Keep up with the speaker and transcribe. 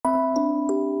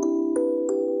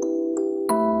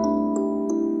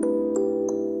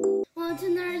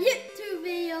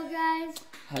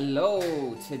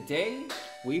Hello! Today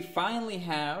we finally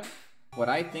have what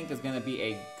I think is going to be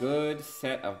a good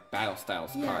set of Battle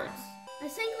Styles cards. I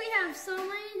think we have so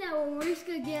many that we're just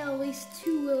going to get at least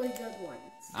 2 really good ones.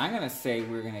 I'm going to say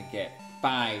we're going to get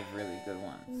 5 really good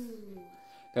ones.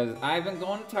 Because I've been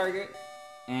going to Target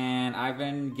and I've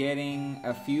been getting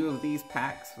a few of these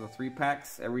packs, the 3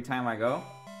 packs, every time I go.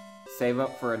 Save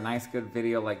up for a nice good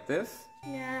video like this.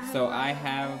 Yeah. So I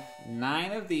have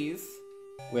 9 of these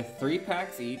with 3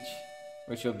 packs each,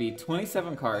 which will be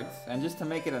 27 cards. And just to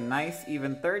make it a nice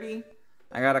even 30,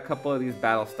 I got a couple of these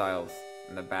Battle Styles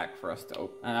in the back for us to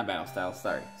open. Not Battle Styles,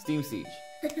 sorry. Steam Siege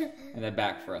in the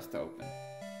back for us to open.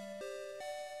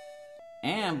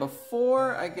 And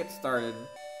before I get started,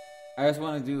 I just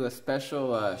want to do a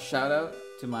special shout out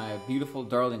to my beautiful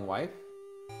darling wife.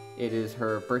 It is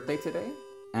her birthday today,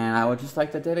 and I would just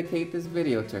like to dedicate this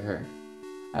video to her.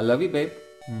 I love you, babe.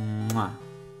 Mwah.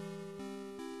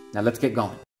 Now let's get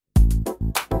going.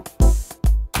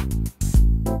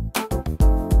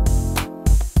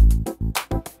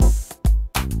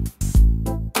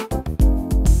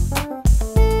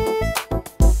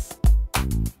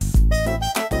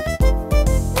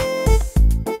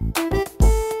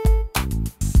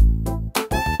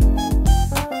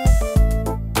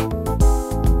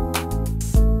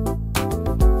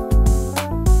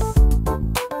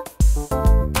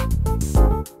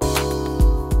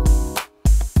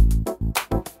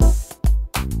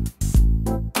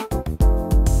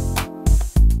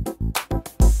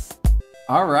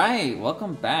 Alright,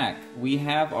 welcome back. We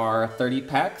have our 30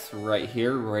 packs right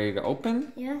here ready to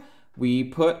open. Yeah. We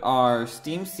put our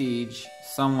Steam Siege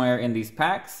somewhere in these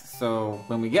packs, so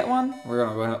when we get one, we're going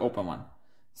to go ahead and open one.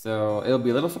 So it'll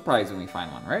be a little surprise when we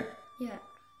find one, right? Yeah.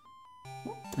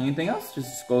 Anything else?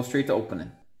 Just go straight to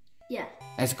opening. Yeah.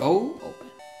 Let's go open.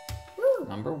 Woo.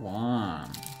 Number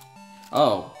 1.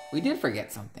 Oh, we did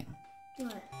forget something.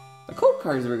 What? The code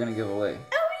cards we're going to give away.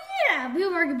 Yeah,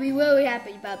 people are going to be really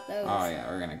happy about those. Oh yeah,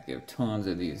 we're going to give tons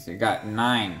of these. You got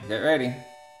 9. Get ready.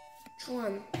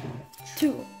 1,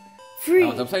 2, 3. That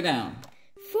one's upside down.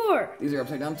 4. These are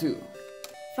upside down too.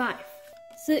 5,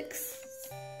 6,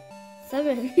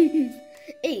 7,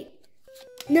 8,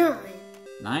 9.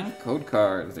 9 code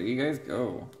cards. There you guys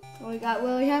go. Oh, we got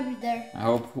really happy there. I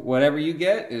hope whatever you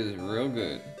get is real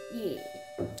good. Yeah.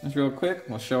 Just real quick,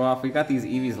 we'll show off. We got these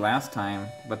Eevees last time,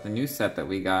 but the new set that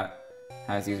we got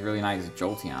has these really nice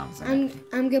Jolteons in it.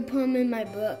 I'm gonna put them in my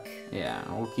book. Yeah,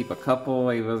 we'll keep a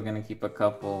couple. Ava's gonna keep a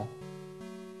couple.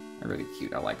 They're really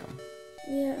cute. I like them.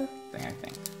 Yeah. I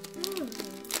think.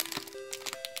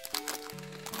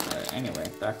 Alright, anyway,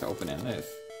 back to opening this.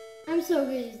 I'm so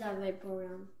good at that right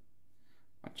program.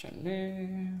 Watch out there.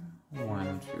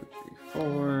 1, 2, 3,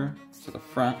 4. To the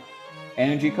front.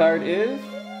 Energy card is?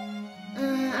 I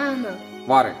don't know.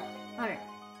 Water. Water.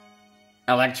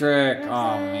 Electric.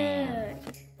 Oh man.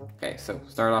 Okay, so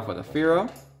start off with a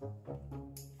Fearow.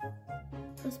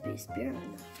 Must be a Spearman,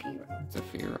 not Fearow. It's a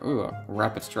Fearow. Ooh, a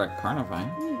Rapid Strike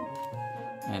Carnivine.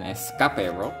 An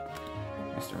Escape Rope.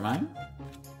 Mr. Mime.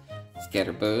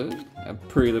 Scatterbug. A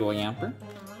pretty little Yamper.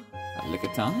 A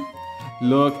Lickitung.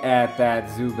 Look at that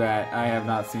Zubat. I have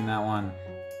not seen that one.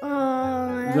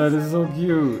 Oh, That is so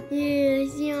cute. Yeah,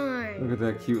 it's yarn. Look at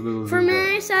that cute little For Zubat.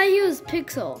 me, I saw you as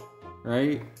Pixel.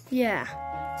 Right? Yeah.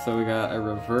 So we got a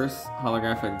reverse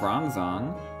holographic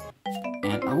Bronzong.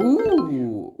 And,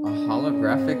 ooh, a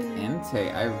holographic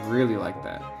Entei. I really like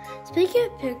that. Speaking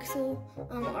of Pixel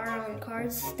art on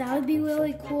cards, that would be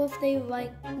really cool if they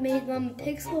made them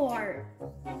pixel art.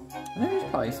 And there's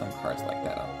probably some cards like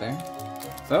that out there.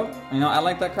 So, I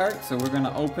like that card. So we're going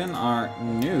to open our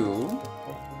new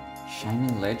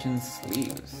Shining Legends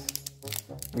sleeves.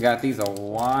 We got these a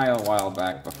while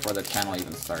back before the channel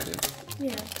even started.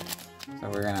 Yeah. So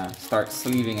we're going to start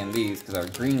sleeving in these because our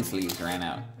green sleeves ran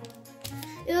out.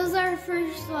 It was our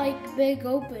first, big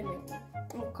opening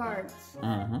of cards.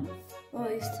 Mm-hmm. Well,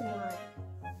 at least to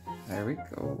mine. There we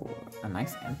go. A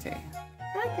nice Entei.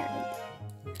 I like that.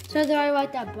 So do I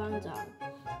like that Bronzong?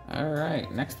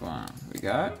 Alright, next one. We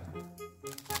got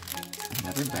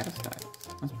another Battle Styles.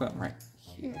 Let's put them right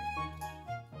here.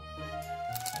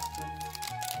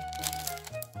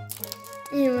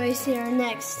 Anyway, see our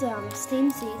next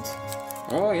Steam Siege.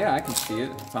 Oh yeah, I can see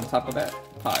it. It's on top of that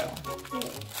pile. Yeah.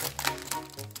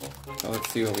 So let's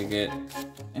see what we get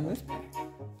in this pack.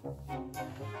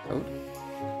 Code.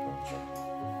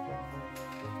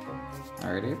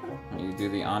 Alright, Ava. Will you do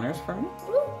the honors for me?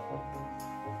 Woo.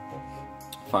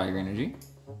 Fire Energy.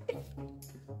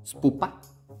 Spoopa.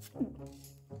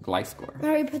 Gliscor. I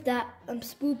already put that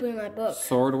Spoop in my book.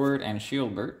 Swordward and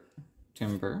Shieldbert.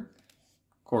 Timber.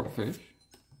 Corphish.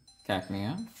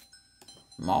 Cacnea.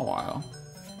 Mawile.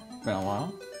 Been a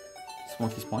while.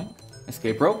 Smoky Spoink.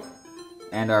 Escape Rope.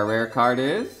 And our rare card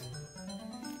is...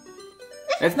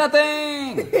 It's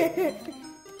nothing!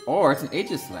 Or it's an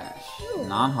Aegislash.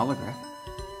 Non-holographic.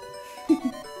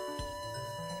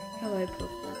 How do I put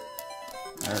that?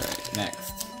 Alright,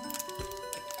 next.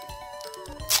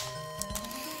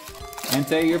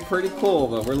 Entei, you're pretty cool,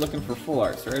 but we're looking for full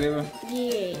arts, right, Ava?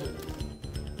 Yeah.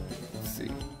 Let's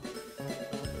see.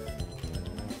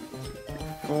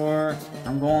 4.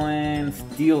 I'm going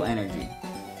Steel Energy.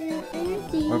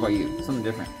 What about you? Something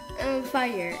different.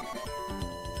 Fire.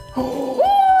 Oh,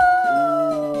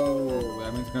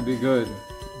 that means it's gonna be good.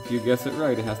 If you guess it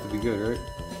right, it has to be good, right?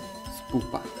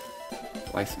 Spoopa.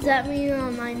 Does that mean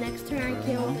on my next turn I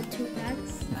can open 2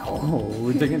 packs? No,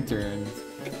 we're taking turns.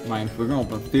 Mind, we're gonna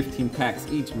open 15 packs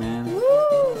each, man. Woo!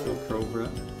 So Cobra,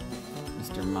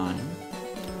 Mr. Mime.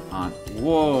 On.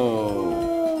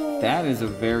 Whoa! That is a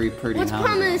very pretty What's Houndoom.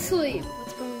 Promise Sleep?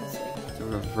 What's Promise Sleep? It's a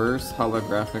reverse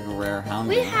holographic rare Houndoom.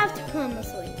 We have to Promise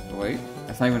Sleep. Wait,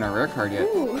 that's not even our rare card yet.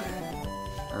 Ooh.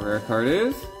 Our rare card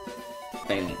is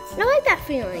Phalanx. I like that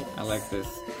feeling. I like this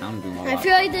Houndoom a lot. I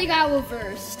feel like they got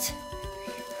reversed.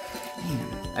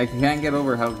 I can't get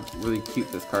over how really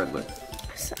cute this card looks.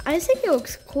 I think it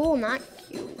looks cool, not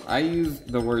cute. I use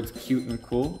the words cute and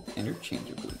cool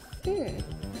interchangeably. So,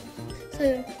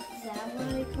 is that why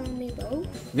they call me both?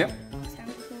 Yep.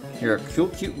 Sounds cool. You're a cool,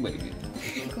 cute lady.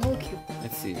 Cool, cute.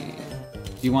 Let's see.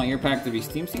 Do you want your pack to be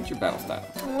Steam Siege or Battle Style?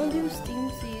 I want to do Steam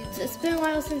Seeds. It's been a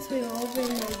while since we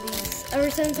opened these. Ever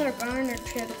since our Garner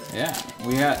trip. Yeah,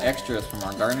 we had extras from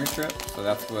our Gardner trip, so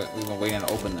that's what we've been waiting to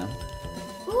open them.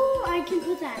 Ooh, I can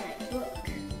put that in my book.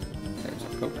 There's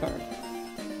our code card.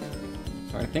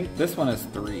 So I think this one is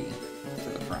 3 to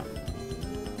the front.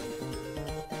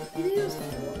 I think it was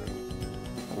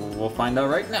 4. We'll find out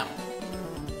right now.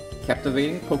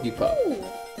 Captivating Pokepuff. Ooh.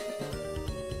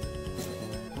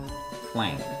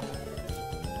 Clang.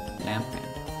 Lampan.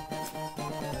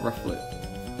 Rufflet.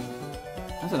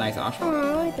 That's a nice Oh, Oshawott.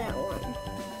 I like that one.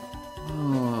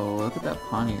 Oh, look at that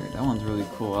Poniard. That one's really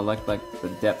cool. I like the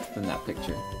depth in that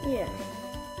picture. Yeah.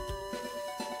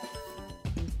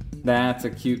 That's a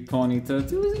cute Ponyta.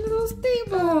 It's a little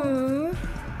stable.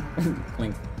 Aww.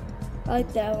 Clink. I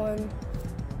like that one.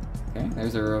 Okay,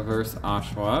 there's a reverse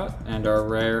Oshawott, and our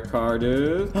rare card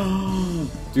is...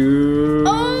 Dude!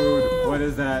 Oh! What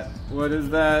is that? What is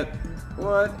that?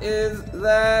 What is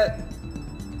that?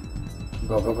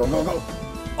 Go, go, go, go, go!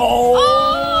 Oh!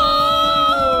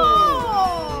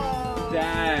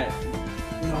 That...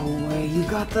 No way, you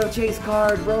got the chase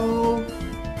card, bro!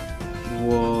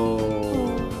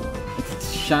 Whoa. It's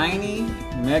shiny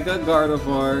Mega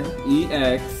Gardevoir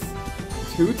EX,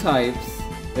 2 types.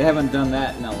 They haven't done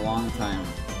that in a long time.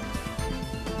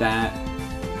 That,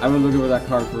 I've been looking for that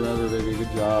card forever, baby. Good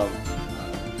job.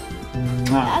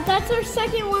 That's our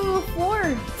second one with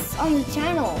Fords on the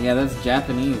channel. Yeah, that's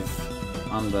Japanese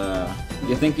on the...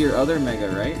 You think your other Mega,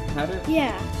 right? Had it?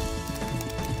 Yeah.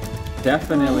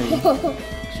 Definitely.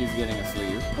 She's getting a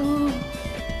sleeve. Oh.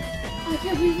 I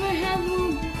can't believe I have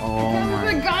one. Oh I my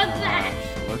forgot gosh. that.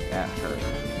 Look at her.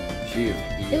 She is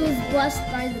It beautiful. was blessed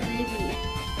by the baby.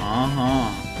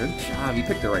 Uh-huh. Good job. You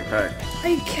picked the right pack.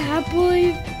 I can't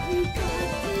believe we got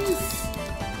this.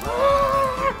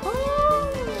 Ah!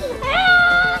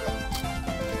 Ah!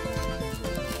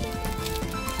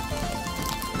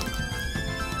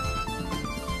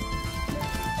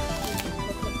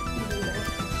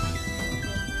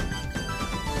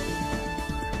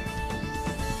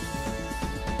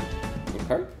 Good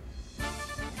card.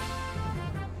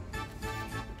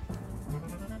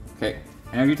 Okay.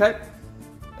 Energy type?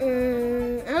 I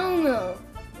don't know.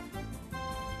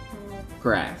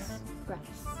 Grass. Grass.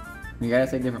 You gotta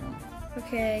say a different one.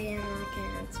 Okay, and I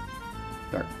can't.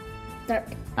 Dark. Dark.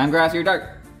 I'm grass, you're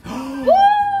dark. Woo!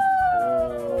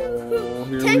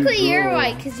 Here we Technically, you're go.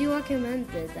 right because you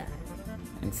recommended that.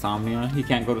 Insomnia. He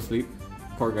can't go to sleep.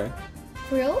 Poor guy.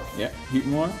 Real? Yep.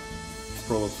 Heatmore.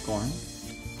 Scroll of Scorn.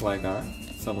 Flagar.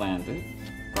 Salandit.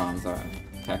 Bronzor.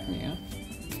 Cacnea.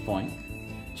 Spoink.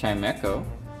 Chimecho.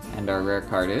 And our rare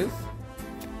card is...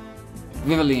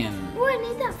 Vivillon. Oh, I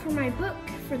need that for my book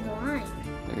for the line.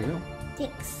 There you go.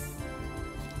 Thanks.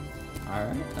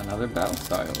 Alright, another Battle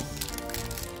Styles.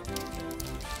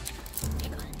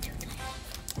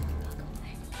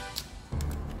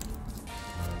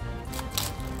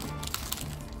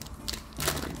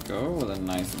 There we go with a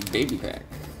nice baby pack.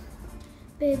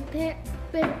 Baby pack,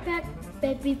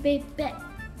 baby pack.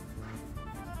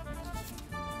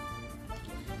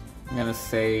 I'm gonna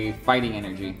say Fighting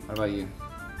Energy. What about you?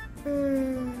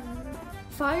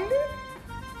 Fire?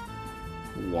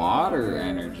 Water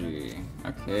energy.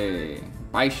 Okay.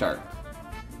 Bisharp.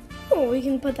 Oh, we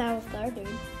can put that with our dude.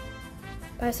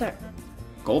 Bisharp.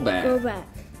 Golbat. Go back.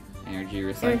 Energy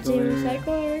recycler. Energy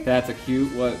recycler. That's a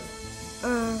cute what?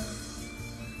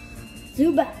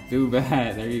 Zubat.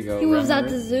 Zubat. There you go. He lives at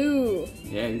Remember? the zoo.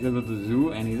 Yeah, he's at the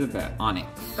zoo and he's a bat. Onyx.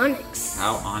 Onyx.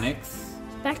 How Onyx?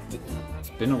 Back to It's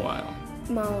been a while.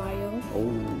 Mario.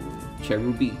 Oh,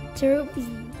 Cherubi.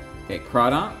 Cherubi. Okay,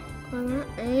 Crawdont.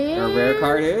 And Our rare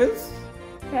card is?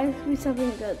 has to be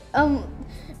something good.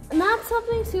 Not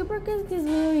something super good because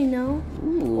we already know.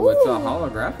 Ooh, it's a Ooh.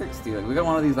 holographic Steelix. We got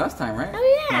one of these last time, right?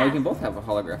 Oh, yeah. Now we can both have a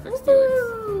holographic Steelix.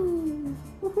 Woohoo.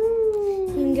 Woohoo.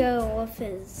 He can go with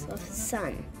his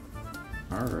son.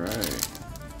 Alright.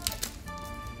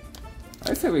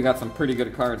 I'd say we got some pretty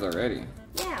good cards already.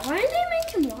 Yeah, why did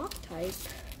they make him rock type?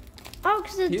 Oh,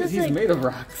 because it does He's like... made of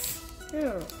rocks.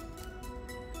 Oh.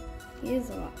 He is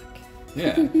a rock.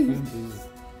 Yeah.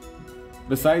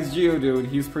 Besides Geodude,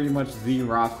 he's pretty much the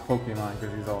rock Pokemon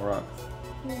because he's all rocks.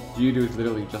 Geodude is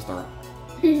literally just a rock.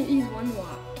 He's one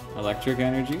rock. Electric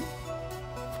Energy,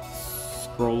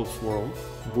 Scroll of Swirls,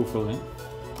 Bouffalant,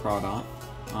 Crawdont,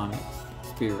 Onyx,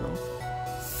 Spearow,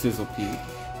 Sizzlepede,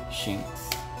 Shinx,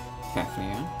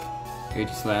 Cafnea,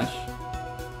 Aegislash.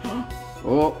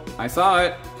 Oh, I saw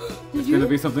it! It's gonna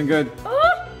be something good.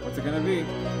 Oh! What's it gonna be?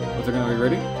 What's it gonna be?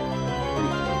 Ready?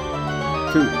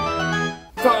 3,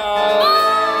 2.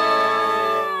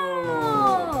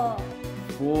 Oh!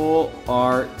 Full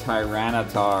art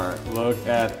Tyranitar. Look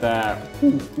at that.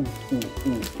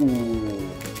 Ooh.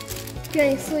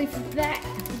 Getting sleep back,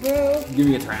 bro. Give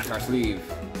me a Tyranitar sleeve.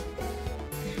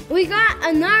 We got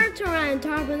another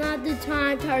Tyranitar, but not the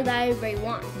Tyranitar that everybody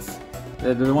wants.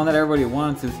 The one that everybody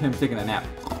wants is him taking a nap.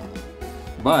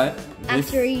 But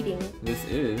After eating. this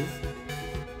is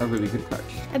a really good card.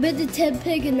 I bet the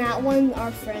Tepig and that one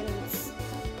are friends.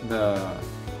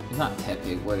 It's not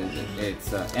Tepig, what is it? It's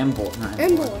Emboar. Not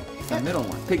Emboar. It's the middle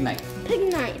one. Pignite.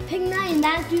 Pignite and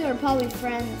that dude are probably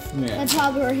friends. Yeah. They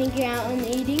probably were hanging out and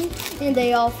eating, and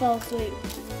they all fell asleep.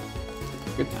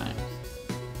 Good times.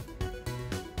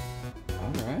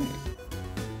 Alright.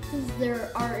 Because their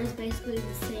art is basically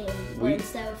the same, but We-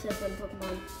 instead of different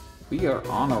Pokemon. We are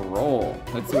on a roll.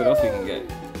 Let's see what else we can get.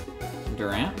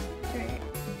 Durant, Right.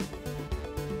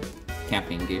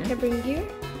 Camping Gear, Camping Gear,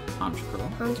 Honchkrow,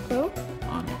 Honchkrow,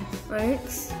 Onyx,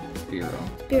 Onyx, Spearow,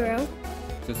 Spearow,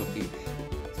 Sizzlepede,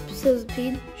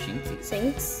 Sizzlepede, Shinxie,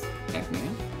 Sinks,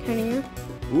 Cafnea. Cunningham.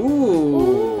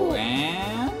 Ooh, Ooh.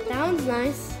 and That one's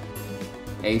nice.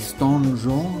 a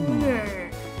Stonjourner.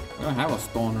 Hmm. We don't have a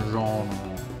Stonjourner.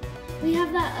 We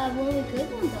have that really good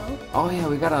one though. Oh yeah,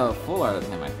 we got a full art of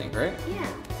him, I think, right? Yeah.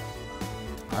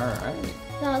 Alright.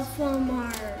 That was from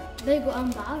our big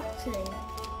unboxing.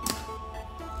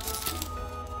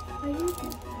 Are you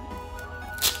doing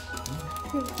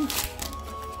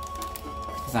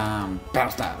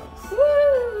Battle Styles.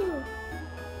 Woo!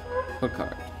 Hook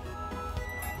card.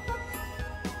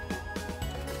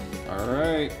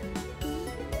 Alright.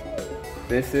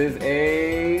 This is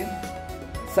a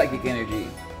Psychic Energy.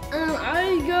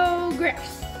 I go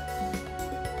grass.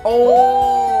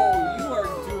 Oh, you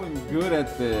are doing good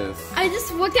at this. I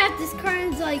just looked at this card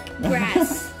and it's like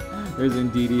grass. There's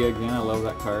Indeedee again. I love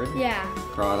that card. Yeah.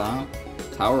 Crawdont.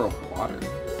 Tower of Water.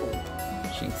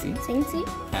 Shinxie. Sinksy.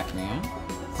 Cacnea.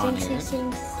 Sinksy. Ponyard.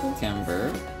 Sinksy.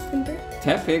 Timber. Timber.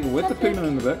 Tepig with the Tepig. pigment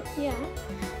in the back. Yeah.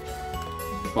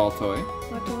 Baltoy.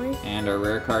 What toy? And our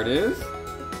rare card is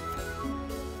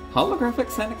Holographic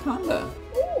Sandaconda.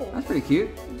 Ooh. That's pretty cute.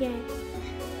 Yeah.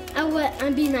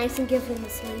 I'd be nice and give him a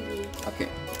sleevey. Okay.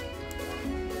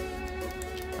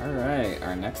 Alright,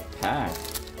 our next pack.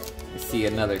 We see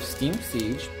another Steam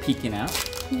Siege peeking out.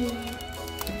 Yeah.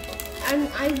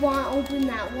 I want to open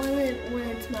that one when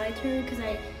it's my turn because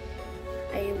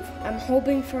I'm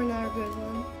hoping for another good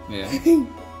one. Yeah.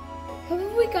 How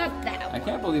have we got that I one?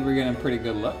 can't believe we're getting pretty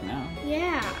good luck now.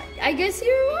 Yeah, I guess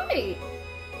you're right.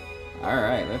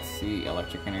 Alright, let's see.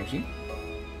 Electric Energy.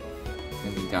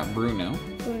 And we got Bruno.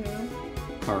 Bruno.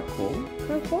 Carcoal.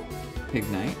 Purple.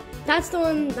 Pignite. That's the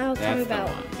one I was talking That's the about.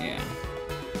 one, yeah.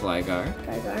 Flygar.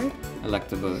 Gygar.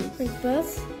 Electabuzz. Like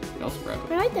Buzz.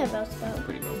 Bellsprout. I like that Bellsprout.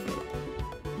 Pretty Bellsprout.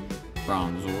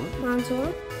 Bronzor.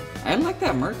 Bronzor. I like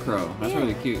that Murkrow. That's Yeah.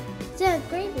 really cute. It's a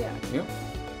graveyard. Yep.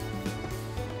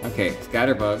 Okay,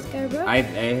 Scatterbug. Scatterbug?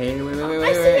 Hey, wait.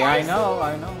 I see, I I know.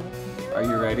 Are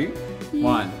you ready?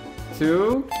 1,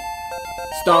 2,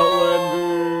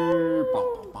 Stoutland.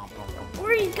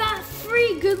 We got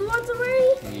 3 good ones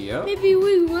already? Yep. Maybe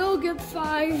we will get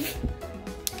 5.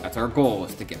 That's our goal,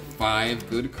 is to get 5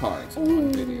 good cards in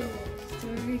one video. So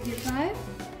we're gonna get 5?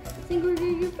 Think we're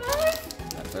gonna get 5?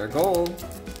 They're gold.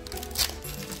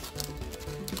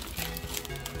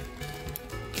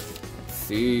 Let's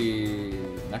see.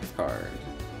 Next card.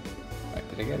 Right,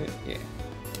 did I get it? Yeah.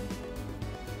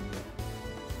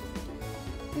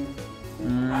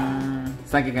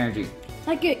 Psychic energy.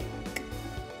 Psychic.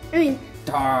 I mean,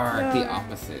 Dark. The Dark.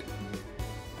 opposite.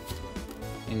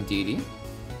 Indeedee.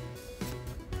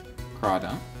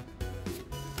 Crawdon.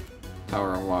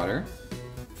 Tower of Water.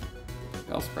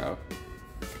 Bellsprout.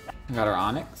 We got our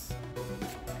Onyx.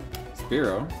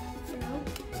 Spearow.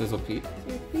 Sizzlepeet.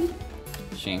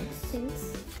 Shinx.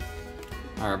 Things.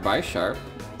 Our Bisharp.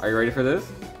 Are you ready for this?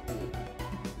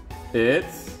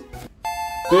 It's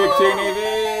Victini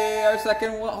V! Our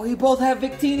second one. Oh, we both have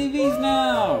Victini Vs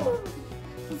now!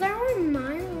 Was that one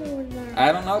mine or was that?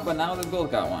 I don't know, but now they both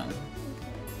got one.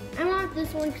 I want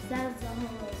this one because that's the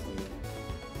whole sleeve.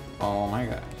 Oh my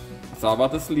gosh. It's all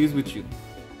about the sleeves with you.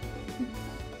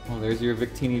 Well, there's your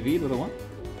Victini V, little one.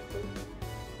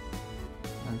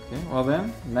 Okay, well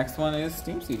then, next one is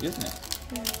Steam Siege, isn't it?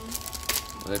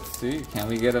 Let's see, can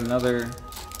we get another...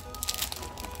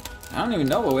 I don't even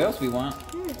know what else we want.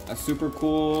 A super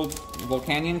cool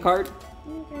Volcanion card?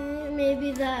 Okay,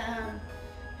 maybe the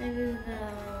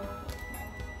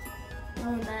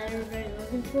one that everybody's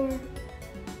looking for.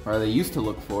 Or they used to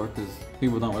look for, because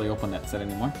people don't really open that set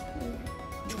anymore.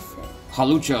 Let's see.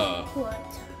 Halucha!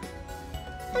 What?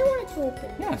 I want it to open.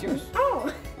 Yeah, it's yours.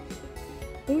 Oh!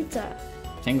 Who's that?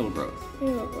 Tangle Growth.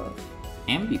 Tangle.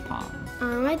 Ambipom. I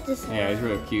like this one. Yeah, it's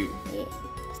real cute. Yeah.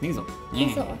 Sneasel.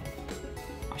 This Yeah. one.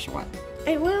 Oshawott.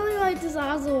 I really like this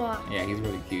Ozawa. Yeah, he's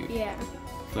really cute. Yeah.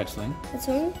 Fletchling. This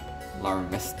one?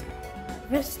 Larvesta.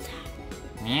 Vista.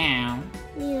 Meow.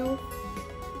 Meow.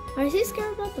 Why is he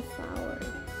scared about the flower?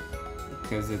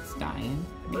 Because it's dying.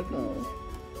 Maybe. Oh.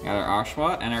 Got our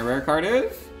Oshawott, and our rare card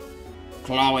is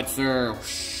Clawitzer.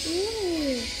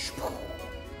 Ooh.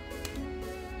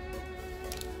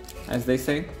 As they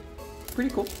say, pretty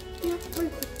cool. Yeah, pretty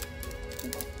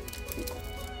cool.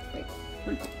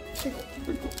 Pretty cool.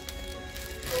 Pretty cool.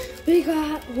 We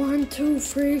got 1, 2,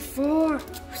 3, 4.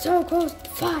 So close.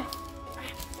 5.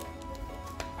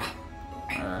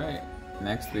 Alright.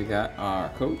 Next we got our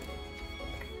coat.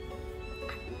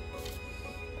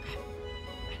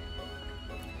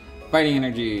 Fighting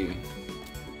Energy.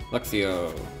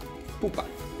 Luxio. Poopa.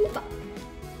 Oopa.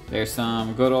 There's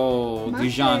some good old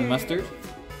Dijon Mustard. mustard.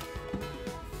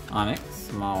 Onyx.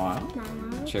 Mawile.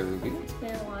 Mama. Cherubi. It's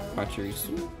been a while.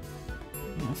 Pachirisu.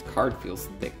 Yeah, this card feels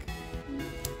thick.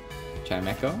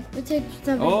 Chimecho. We took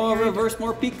some. Oh, reverse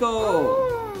Morpeko!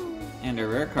 Oh. And a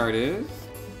rare card is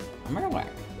a Marowak.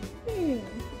 Hmm.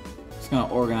 Just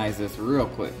gonna organize this real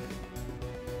quick.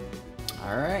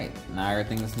 Alright, now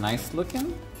everything's nice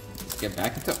looking. Let's get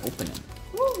back into opening.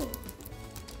 Ooh.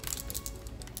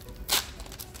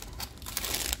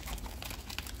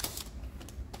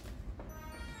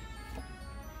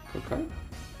 Good card.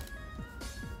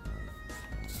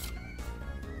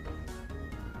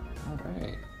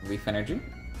 Alright, Leaf Energy.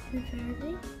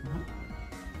 Infinity.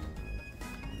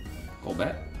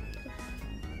 Golbat.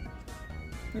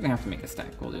 We're gonna have to make a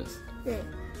stack, we'll just. Yeah.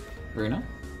 Bruno.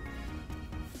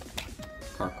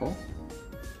 Carkol.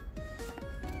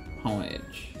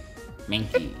 Homage.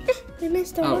 Mankey. We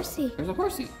missed a Oh, horsey. there's a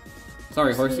horsey.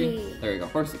 Sorry, horsey. Horsey. There you go,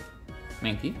 horsey.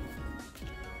 Mankey.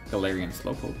 Galarian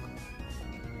Slowpoke.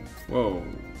 Whoa.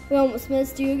 We almost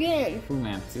missed you again.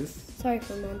 Fumantis. Sorry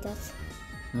for Mentas.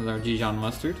 Another Dijon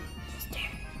Mustard.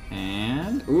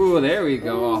 And, ooh, there we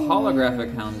go. A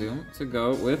holographic Houndoom to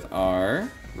go with our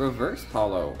reverse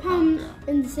holo Houndoom.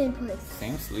 In the same place.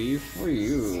 Same sleeve for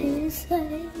you. Same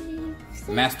slave.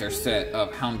 Master set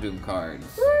of Houndoom cards.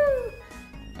 Woo.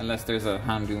 Unless there's a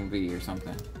Houndoom V or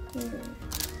something. Do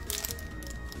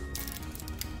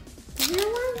you know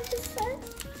what this said?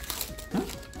 Huh?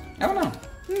 I don't know.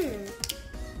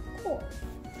 Cool.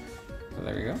 So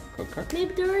there we go. Code card.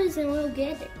 Maybe there is and we'll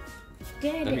get it.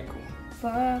 Get That'd it. be cool.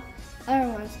 For other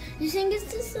ones. Do you think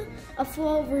it's just a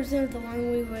full version of the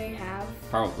one we already have?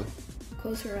 Probably.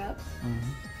 Closer up.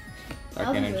 Dark That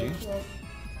was Energy. really cool.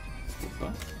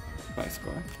 Stipa.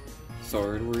 Biscore.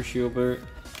 Sword. Shielbert.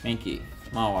 Mankey.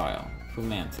 Mawile.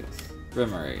 Fumantis.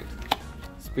 Remoraid.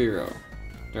 Spearow.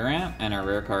 Durant. And our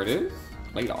rare card is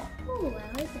Claydol. Oh, I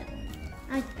like that one.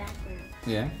 I like the background.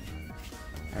 Yeah.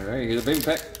 Alright, here's a baby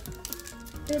pack.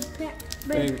 Baby pack.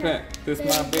 Baby pack. This is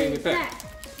my baby pack.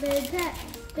 Baby pack.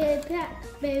 Baby pack.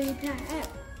 Baby pack.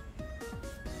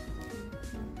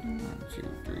 1, 2,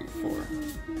 3,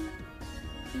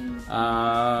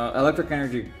 4. Electric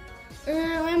Energy.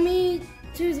 Let me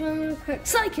choose one real quick.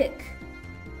 Psychic.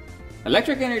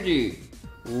 Electric Energy!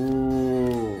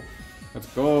 Ooh. Let's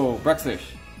go. Bruxish.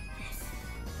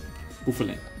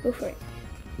 Bouffalant. Bouffalant.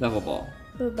 Level ball.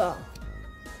 Ball.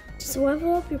 Just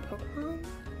level up your Pokemon?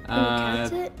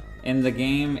 Catch it? In the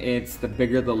game, it's the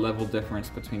bigger the level difference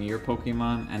between your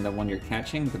Pokemon and the one you're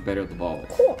catching, the better the ball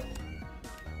is. Cool.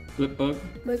 Blipbug.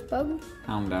 Blipbug.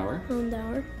 Houndour.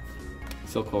 Houndour.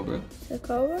 Silcobra.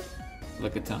 Silcobra.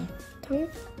 Lickitung. Tongue.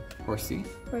 Horsey.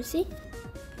 Horsey.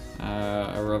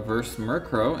 A reverse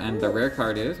Murkrow, and the rare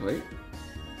card is, wait,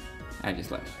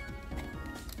 Aegislash.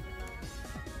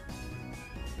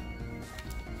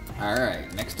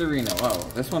 Alright, next arena. Whoa,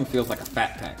 this one feels like a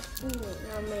fat pack. Ooh,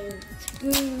 that means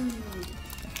good.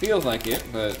 Feels like it,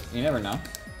 but you never know.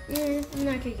 Yeah, I'm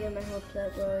not gonna get my hopes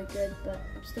up really good, but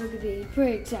I'm still gonna be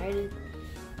pretty excited.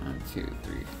 1, 2,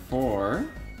 3, 4.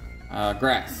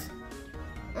 Grass.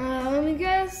 Let me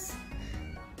guess.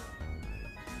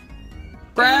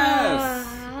 Grass!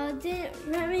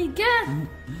 Didn't let me guess.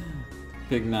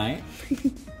 Pignite.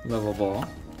 Level Ball.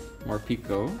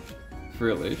 Morpeko.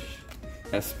 Frillish.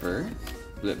 Esper.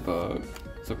 Blipbug.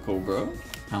 Silcobra.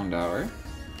 Houndour.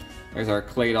 There's our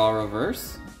Claydol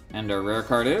reverse. And our rare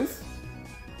card is...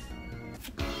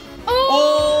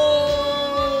 Oh!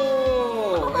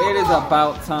 It is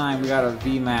about time we got a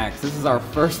VMAX. This is our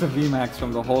first VMAX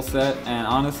from the whole set, and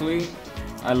honestly,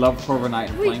 I love Corviknight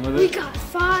and playing with it. We got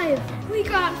 5! We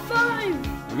got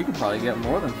 5! We could probably get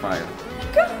more than 5.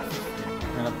 Go.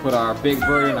 We're gonna put our Big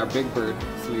Bird in our Big Bird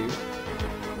sleeve.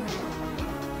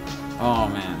 Oh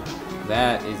man,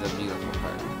 that is a beautiful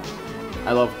card.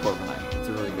 I love Corviknight. It's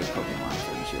a really good Pokemon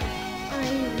for this year.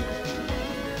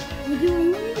 We're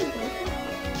doing it.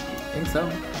 I think so.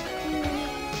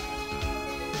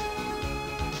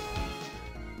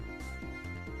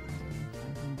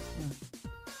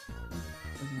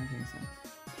 Doesn't make any sense.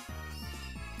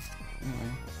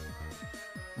 Anyway.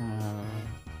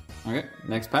 Okay,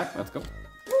 next pack, let's go.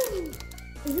 Ooh.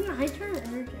 Is it my turn or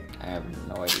her turn? I have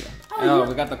no idea. Oh,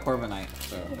 We got the Corviknight,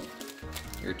 so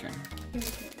your turn. Your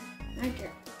turn. My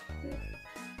turn.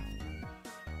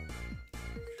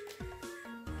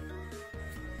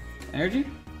 Energy?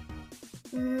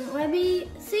 Let me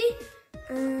see.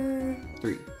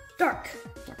 3. Dark.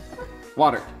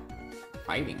 Water.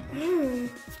 Fighting. Mm.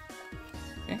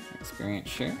 Okay, experience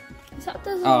share. That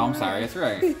doesn't Oh, I'm matter. sorry, that's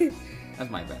right. That's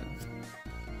my bad.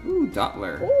 Ooh,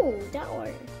 Dottler. Ooh, that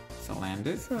one.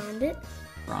 Salandit. Landit.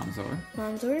 Bronzor.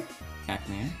 Lonzor.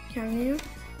 Cacnea. Cameo.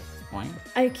 Point.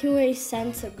 I can really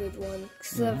sense a good one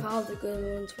because of all the good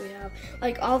ones we have.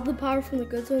 Like all the power from the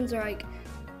good ones are like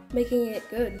making it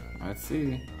good. Let's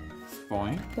see.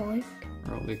 Spoink. Boink.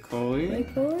 Roly-Poly.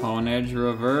 Roly-Poly. Ponedge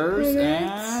reverse Ponedge.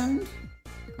 and...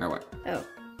 Or what? Oh.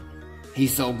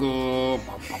 He's so good.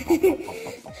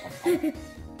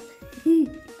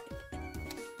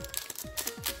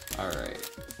 Alright.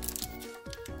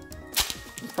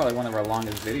 It's probably one of our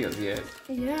longest videos yet.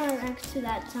 Yeah, next to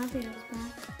that Champions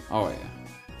pack. Oh yeah.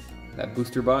 That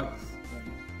booster box,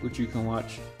 which you can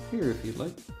watch here if you'd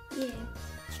like. Yeah.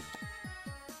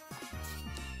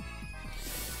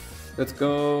 Let's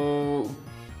go...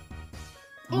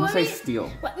 I'm gonna say steel.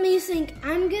 Let me think.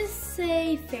 I'm gonna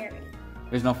say fairy.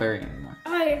 There's no fairy anymore.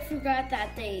 Oh, I forgot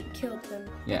that they killed him.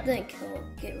 Yeah. Get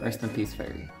rid of Rest in him. peace,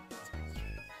 fairy.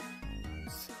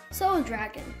 Soul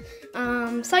Dragon.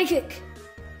 Psychic.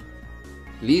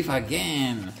 Leave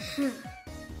again!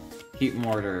 Heat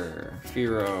Mortar,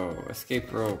 Fearow,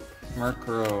 Escape Rope,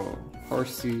 Murkrow,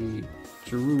 Horsey,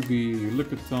 Cherubi,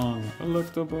 Lickitung,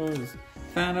 Electabuzz,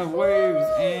 Fan of Waves,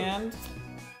 and...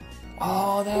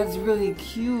 Oh, that's really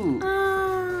cute!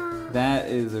 That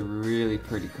is a really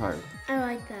pretty card. I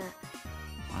like that.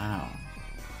 Wow.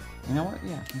 You know what?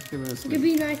 Yeah, let's give it a It sleep. could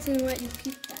be nice and let you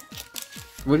keep that.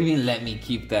 What do you mean, let me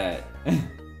keep that? I'm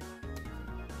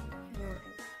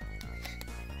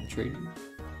trading.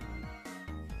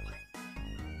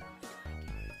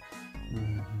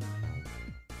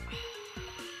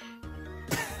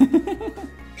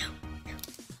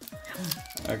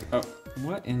 Okay, oh,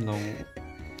 what in the...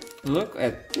 Look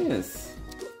at this.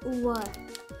 What?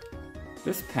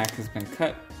 This pack has been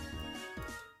cut.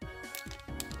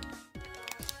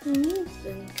 It's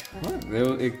been cut.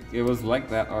 What? It was like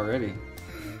that already.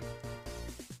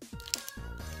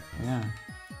 Yeah.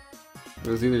 It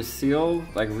was either sealed,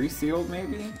 like resealed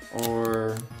maybe,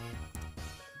 or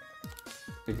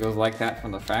it goes like that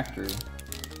from the factory.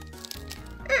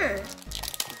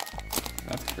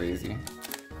 That's crazy.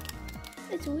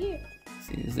 It's weird.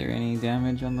 See, is there any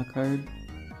damage on the card?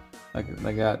 Like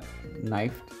I got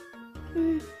knifed.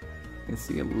 You can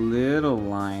see a little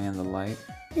line in the light.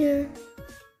 Yeah.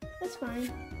 That's fine.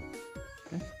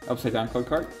 Okay. Upside down code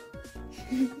card.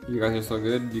 You guys are so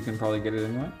good, you can probably get it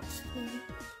anyway. Yeah.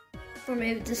 Or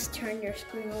maybe just turn your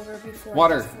screen over before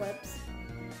Water. it flips.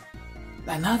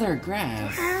 Another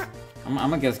grass. I'm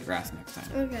gonna guess grass next time.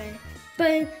 Okay.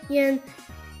 But yeah,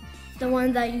 the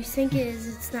one that you think it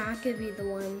is, it's not gonna be the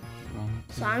one.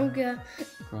 So I'm gonna.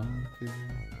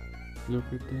 Look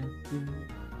at that.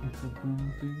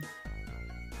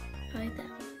 I like that.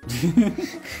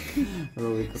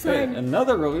 Really cool. So Hey,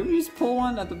 another roll. We just pull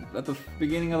one at the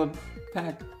beginning of the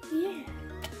pack. Yeah.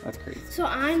 That's crazy. So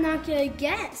I'm not gonna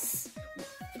guess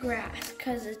grass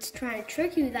because it's trying to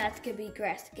trick you. That's gonna be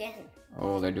grass again.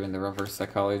 Oh, they're doing the reverse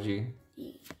psychology.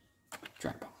 Yeah.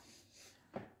 Grandpa.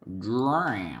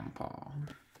 Grandpa.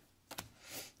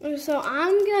 So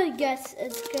I'm gonna guess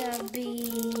it's gonna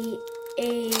be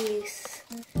a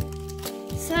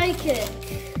psychic.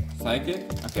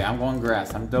 Psychic? Okay, I'm going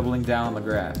grass. I'm doubling down on the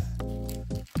grass.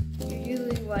 You're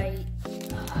usually right.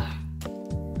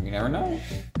 You never know.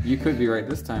 You could be right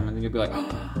this time, and then you'll be like,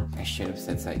 oh, I should have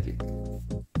said psychic.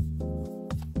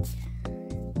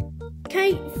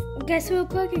 Can I guess real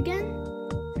quick again?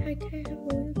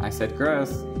 I said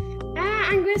grass.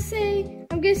 I'm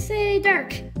gonna say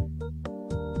dark.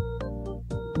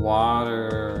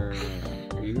 Water.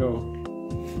 There you go.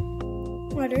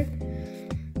 Water.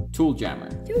 Tool jammer.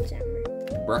 Two jammer.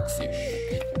 Bruxish.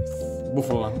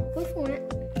 Buffalo. Buffalo.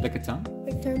 Lickitung.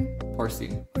 Victim. Horsey.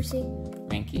 Horsey.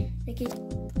 Mankey. Mickey.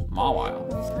 Mawile.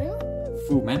 Mile.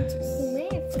 Fu Mantis.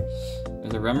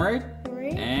 There's a Remoraid.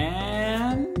 Right.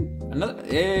 And another.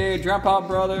 Hey, Grandpa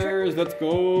Brothers. Let's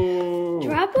go.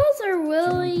 Drapples are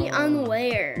really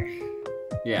unaware.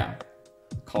 Yeah.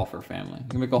 Call for family. You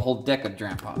can make a whole deck of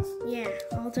Grandpas. Yeah,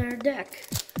 all our deck.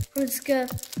 I'm just gonna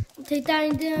take that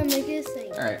and make it a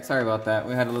thing. Alright, sorry about that.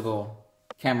 We had a little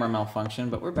camera malfunction,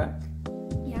 but we're back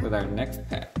Yeah. with our next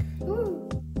pack. Ooh.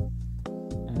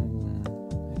 And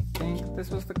I think this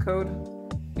was the code.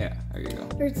 Yeah, there you go.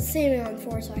 There's the same on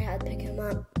 4, so I had to pick him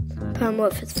up. Put him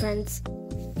with his friends.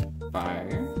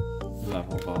 Fire,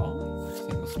 Level Ball,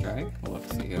 Single Strike,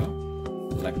 Luxio,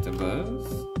 Electabuzz,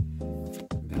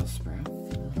 Bellsprout,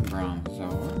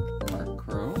 Bronzor,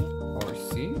 Murkrow,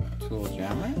 Horsey, Tool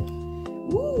Jammer.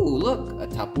 Ooh, look, a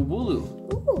Tapu Bulu.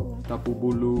 Ooh. Tapu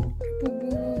Bulu. Boo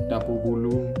boo. Tapu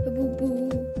Bulu. Boo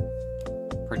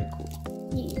boo. Pretty cool.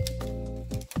 Yeah.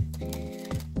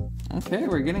 Okay,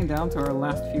 we're getting down to our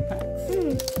last few packs.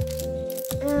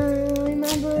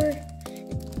 Remember.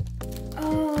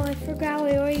 Oh, I forgot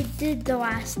we already did the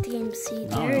last Steam Siege.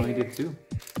 No, we only did 2.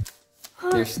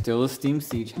 There's still a Steam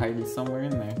Siege hiding somewhere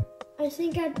in there. I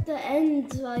think at the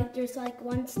end, like, there's like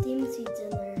 1 Steam Siege in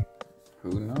there.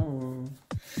 Who knows?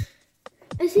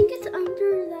 I think it's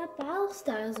under that battle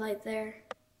styles right there.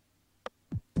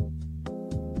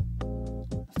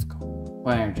 Let's go.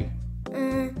 What energy?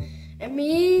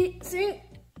 Amazing.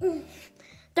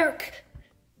 Dark.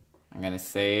 I'm gonna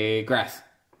say grass.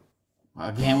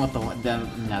 Again with the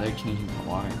now they're changing to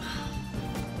water.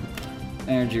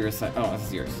 Energy recycle. Oh, this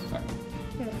is yours. Sorry.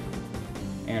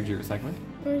 Energy recycling.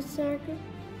 Berserker.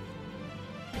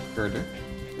 Girder.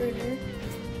 Ritter.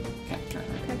 Capture.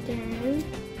 Captain.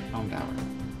 Houndour.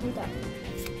 And Dark.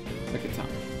 Lickitung.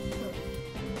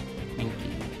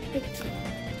 Minky. Pixie.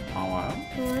 Mawile.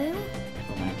 Royal.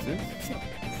 Romantis.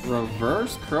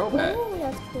 Reverse Crobat. Oh,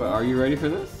 that's cool. But are you ready for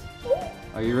this?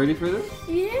 Are you ready for this?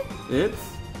 Yeah.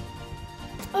 It's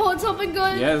Oh, it's open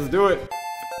good. yeah, let's do it.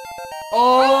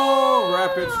 Oh,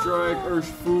 Rapid Strike,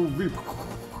 Urshifu V.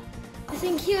 I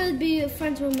think he would be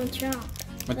friends with Machamp.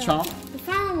 Machamp? The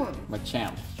final one.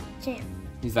 Machamp. Champ.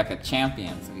 He's like a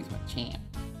champion, so he's Machamp.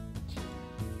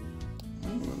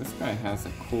 Ooh, this guy has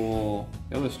a cool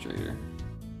illustrator.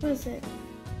 What is it?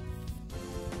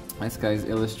 This guy's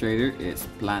illustrator is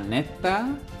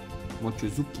Planeta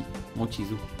Mochizuki.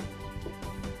 Mochizuki.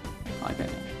 I like that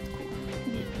name. It's cool.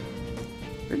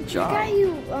 Good The job. guy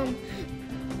you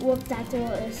whooped at the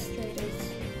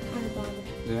illustrators on the bottom.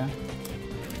 Yeah.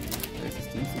 There's his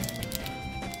team.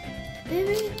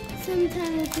 Maybe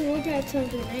sometime we can look at some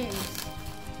of their names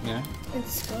Yeah. and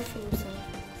score for themselves.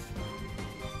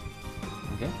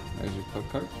 Okay. There's your code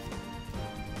card.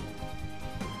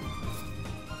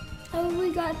 Oh,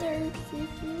 we got their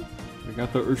Urshifu. We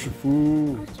got the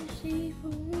Urshifu.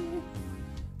 Urshifu.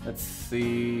 Let's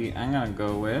see. I'm gonna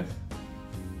go with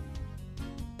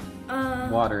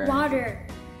water. Water.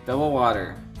 Double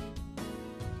water.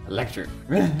 Electric.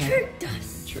 Tricked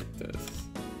us. Tricked us.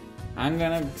 I'm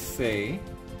gonna say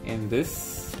in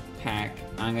this pack,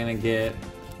 I'm gonna get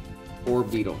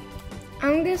Orbeetle.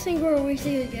 I'm guessing we're going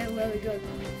to get a really good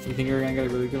one. You think you're gonna get a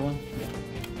really good one? Yeah.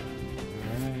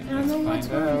 Alright, I don't know let's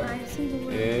which find one, out. but I think the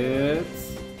one.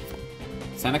 It's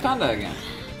Sandaconda again.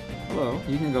 Hello,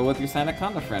 you can go with your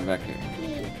Sandaconda friend back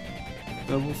here.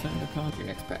 Double Sendercon. Your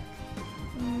next pack.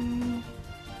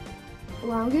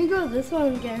 Well, I'm gonna go this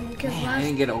one again because I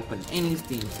didn't get to open any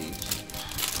Steam Siege.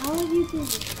 How would you do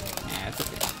this one? Nah, it's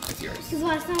okay. It's yours. Because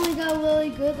last time we got a really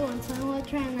good one, so I want to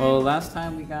try and. Well, last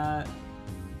time we got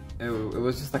it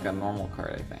was just like a normal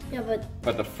card, I think. Yeah,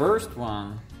 But the first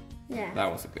one, yeah.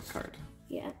 that was a good card.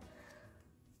 Yeah.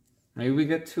 Maybe we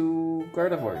get 2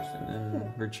 Gardevoirs and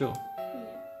then we're chill.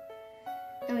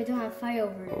 And we don't have fight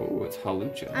over it. Oh, it's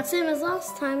Halucha. That's same as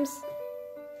last time's.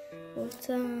 What's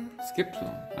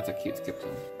Skiploom. That's a cute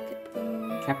Skiploom.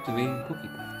 Captivating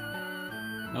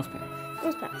Pokeball. Nosepass.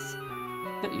 Nosepass.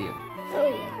 Litleo. Oh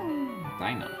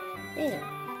yeah. Dino. Yeah.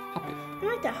 Hoppet. I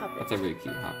like that Hoppet. That's a really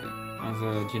cute Hoppet. That's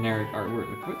a generic artwork.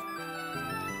 Look what.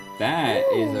 That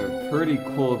is a pretty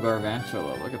cool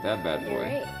Garvantula. Look at that bad boy.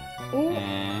 Right. Ooh.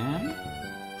 And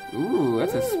ooh,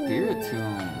 that's a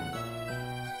Spiritomb.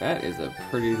 That is a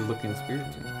pretty looking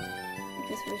Spiritomb. I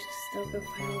guess we should still go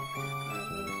final.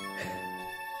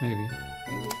 Maybe.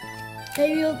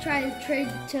 Maybe you'll try to trade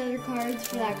each other cards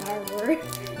for that artwork.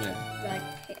 Yeah. Like,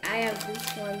 hey, I have this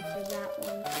one for that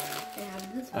one. I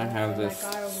have this one. I have for this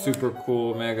that Gardevoir. super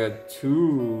cool Mega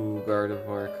 2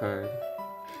 Gardevoir card.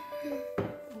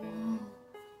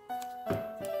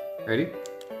 Ready?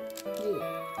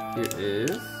 Yeah. Here is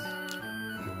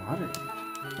the Water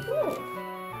Cool.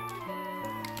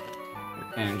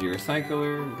 Energy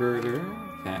Recycler, Girder,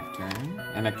 Cacturn,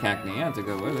 and a Cacnea to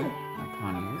go with it. A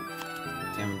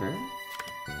Ponyard, Timber,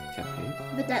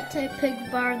 Tepig, But that type pig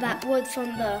bar that wood from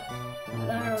the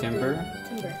Timber,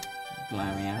 Timber.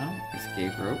 Glameow,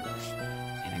 Escape Rope,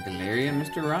 and a Galarian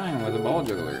Mr. Rhyme with a Ball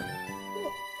Juggler.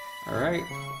 Alright.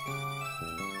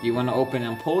 Do you want to open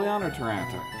Empoleon or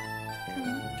Tyranitar?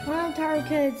 Tyranitar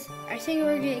kids. I think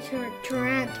we're getting to a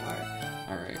Tyranitar.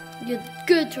 Alright.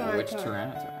 Good Tyranitar. Which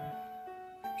Tyranitar?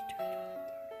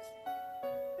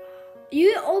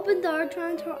 You opened our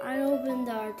Tyranitar, I opened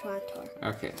our Tyranitar.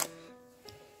 Okay.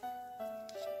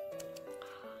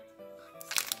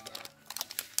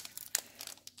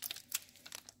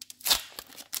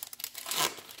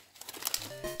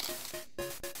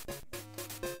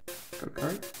 Code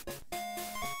card.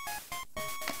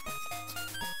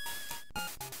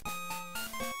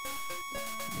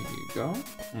 There you go.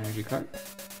 Energy card.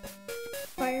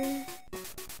 Fire.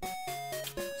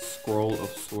 Scroll of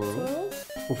Swirl. Swirls.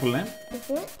 Hooflein.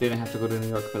 Before. Didn't have to go to New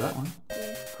York for that one.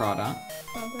 Yeah. Crawdon.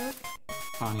 Bumper.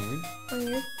 Ponyard.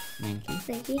 Onion. Mankey.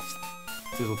 Thank you.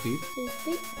 Sizzlepeed.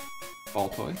 Tuesday.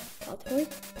 Baltoy. Altoid.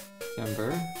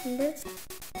 Timber. Timber.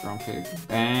 Grumpig.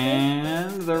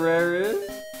 And the rare is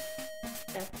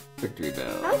Yeah. Victory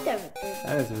Bell. I like that victory.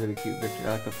 That is a really cute victory.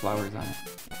 I like the flowers on it.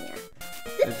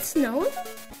 Yeah. Is it snowing?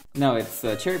 No, it's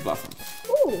cherry blossoms.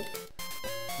 Ooh.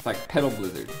 It's like petal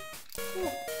blizzard.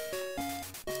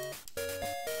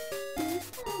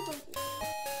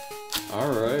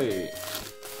 Alright.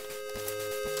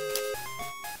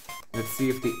 Let's see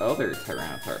if the other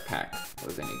Tyranitar pack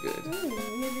was any good.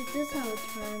 Maybe this have a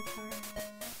Tyranitar.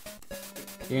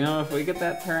 You know, if we get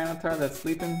that Tyranitar that's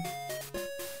sleeping,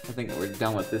 I think we're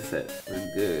done with this set.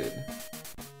 We're good.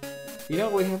 You know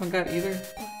what we haven't got either?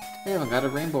 We haven't got a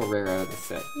Rainbow Rare out of this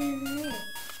set. Yeah.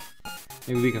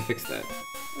 Maybe we can fix that.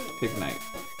 Pignite.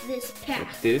 This pack.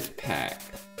 With this pack.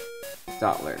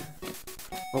 Dottler.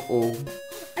 Uh-oh.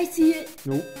 I see it.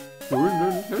 Nope.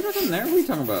 There's nothing there. What are you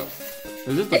talking about? It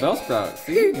was just a Bellsprout.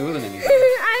 See? It wasn't anything.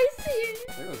 I see it.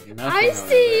 There was nothing I over see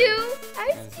there. you.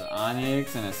 There's an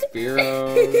Onyx and a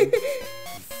Spearow.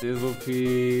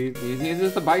 Sizzlepeed. It's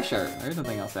just a Bisharp. There's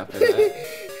nothing else after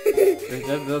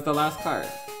that. That's the last card.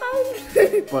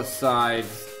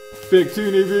 Besides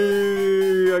Victini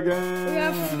V again. We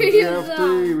have three of them.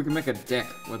 three. We can make a deck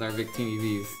with our Victini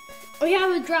Vs. We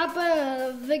have a drop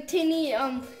of Victini,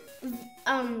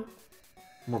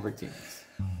 More Victinis.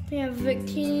 we have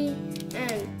Victini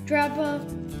and Drappa.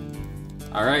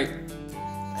 Alright.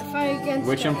 Fight against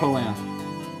Which them. Empoleon?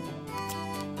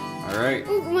 Alright.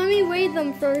 Ooh, let me weigh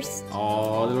them first.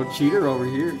 Oh, little cheater over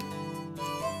here.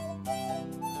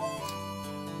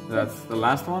 That's the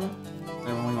last one?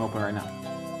 That one we can open right now.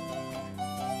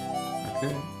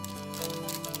 Okay.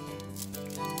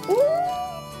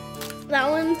 Ooh, that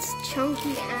one's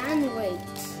chunky and weight.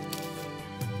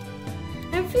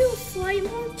 I feel slight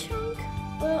more chunk.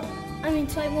 Well, I mean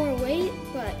slight more weight,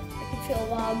 but I can feel a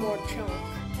lot more chunk.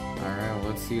 Alright, well,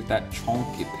 let's see if that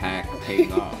chunky pack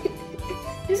pays off.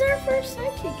 This is our first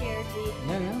psychic energy.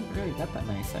 Yeah, we haven't really got that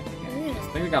many psychic energies. Yeah.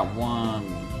 I think we got one,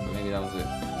 but maybe that was it.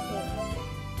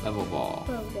 Level Ball.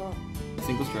 Well,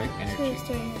 Single Strike Energy.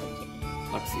 first energy.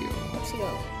 Luxio. Let's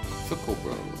go.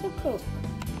 Sokobro. So cool.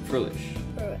 Frillish.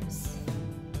 For us.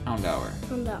 Houndour.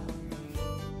 On that.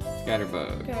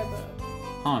 Scatterbug, Scatterbug,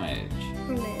 Honedge,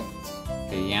 Hornet.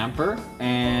 a Yamper,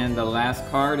 and the last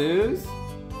card is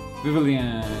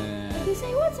Vivillon. You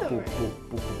say what's over?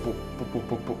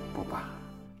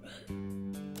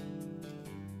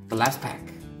 The last pack.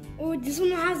 Oh, this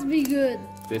one has to be good.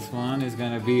 This one is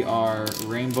gonna be our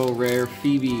Rainbow Rare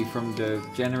Phoebe from the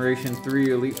Generation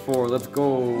 3 Elite Four. Let's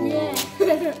go. Yeah.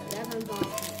 That one's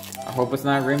awesome. I hope it's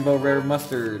not Rainbow Rare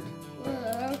Mustard.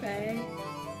 Okay.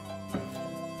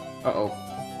 Uh-oh.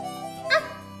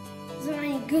 Is it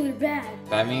any good or bad?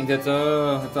 That means it's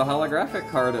a holographic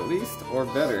card at least, or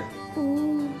better.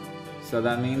 Ooh. So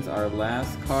that means our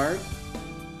last card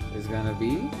is gonna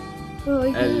be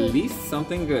Really at good. least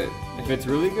something good. If it's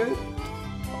really good,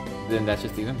 then that's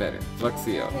just even better.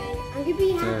 Fluxio, Okay, I'm gonna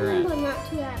be happy, Terran. but not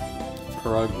too happy.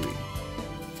 Perugly,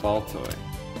 Baltoy,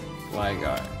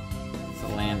 Flygar,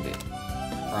 Salandit,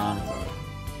 Bronzor,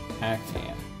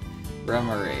 Cactian,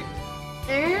 Remoraid,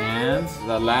 and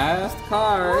the last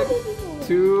card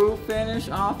to finish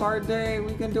off our day,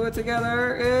 we can do it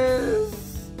together, is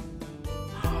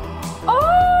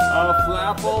a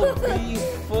Flapple V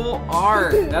full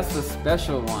art. That's the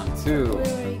special one too.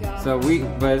 There we go. So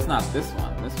but it's not this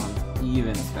one. This one's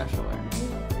even specialer.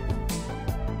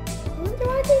 I wonder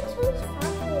why they chose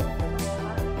Flapple.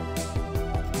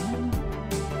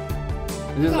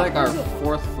 This is like our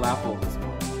fourth Flapple this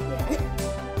month.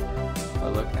 Yeah. But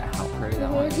look at how pretty that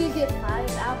We're one is. gonna get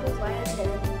 5 apples right at the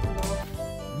end.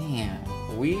 Man,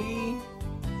 we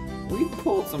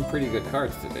pulled some pretty good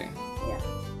cards today. Yeah.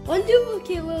 One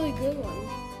duplicate, really good one.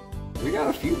 We got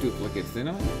a few duplicates,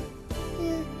 didn't we?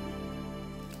 Yeah.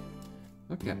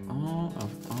 Look at all of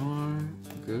our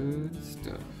good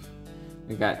stuff.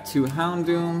 We got 2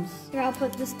 Houndooms. Here, I'll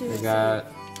put this dude. We got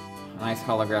a nice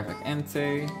holographic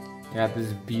Entei. We got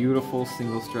this beautiful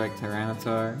single strike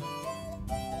Tyranitar.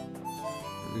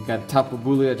 We got Tapu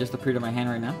Bulu that just appeared in my hand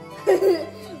right now.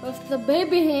 With the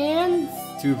baby hands.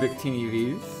 2 Victini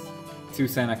Vs, 2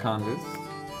 Sanacondas,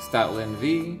 Stoutland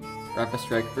V, Rapid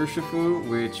Strike Urshifu,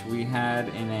 which we had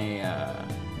in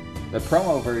the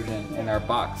promo version in our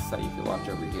box that you can watch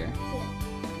over here.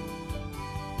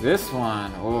 This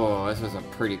one, oh, this was a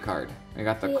pretty card. We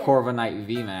got the Yeah. Corviknight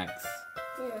VMAX.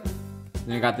 Yeah.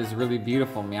 Then we got this really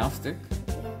beautiful Meowstic.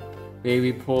 Yeah.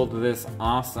 Baby pulled this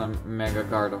awesome Mega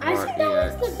Gardevoir I think that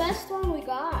EX. was the best one we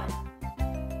got.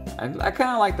 I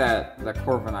kind of like that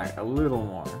Corviknight a little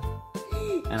more.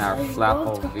 And our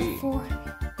Flapple V.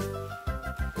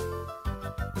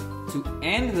 To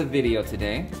end the video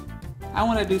today, I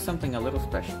want to do something a little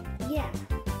special. Yeah.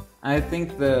 I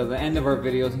think the end of our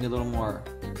videos need a little more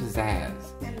pizzazz.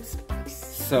 And spice.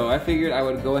 So I figured I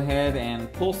would go ahead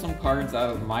and pull some cards out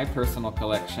of my personal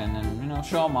collection and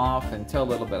show them off and tell a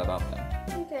little bit about them.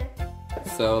 Okay.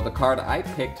 So the card I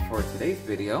picked for today's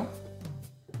video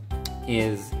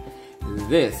is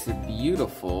this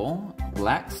beautiful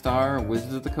Black Star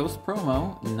Wizards of the Coast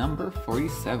promo number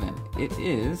 47. It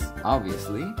is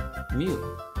obviously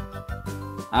Mew.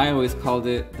 I always called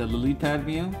it the lily pad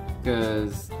Mew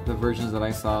because the versions that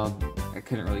I saw, I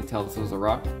couldn't really tell this was a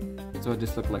rock, so it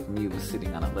just looked like Mew was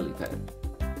sitting on a lily pad.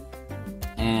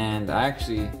 And I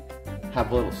actually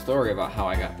have a little story about how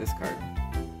I got this card.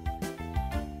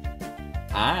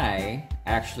 I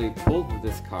actually pulled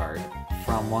this card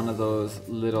from one of those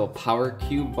little Power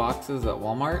Cube boxes at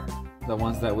Walmart, the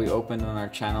ones that we opened on our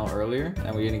channel earlier,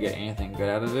 and we didn't get anything good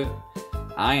out of it.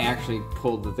 I actually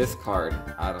pulled this card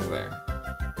out of there,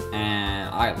 and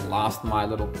I lost my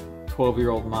little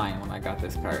 12-year-old mind when I got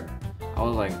this card. I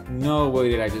was like, no way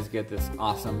did I just get this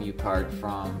awesome Mew card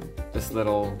from this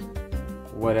little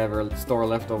whatever store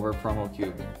leftover promo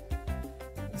cube.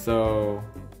 So,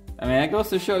 I mean, that goes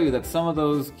to show you that some of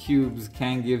those cubes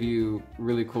can give you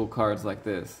really cool cards like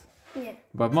this. Yeah.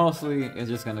 But mostly, it's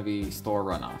just going to be store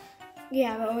runoff.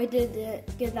 Yeah, but we did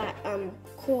get that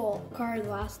cool card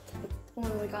last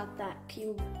when we got that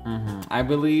cube. I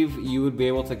believe you would be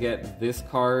able to get this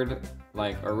card,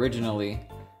 like, originally,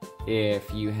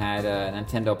 if you had a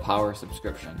Nintendo Power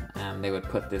subscription, and they would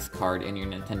put this card in your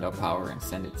Nintendo Power and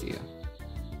send it to you.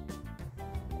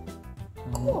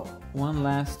 Cool. One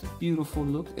last beautiful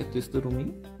look at this little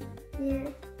Mew. Yeah.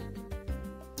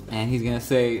 And he's gonna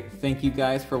say, thank you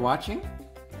guys for watching.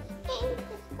 And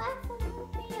subscribe for more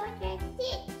videos like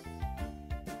this.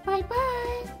 Bye bye.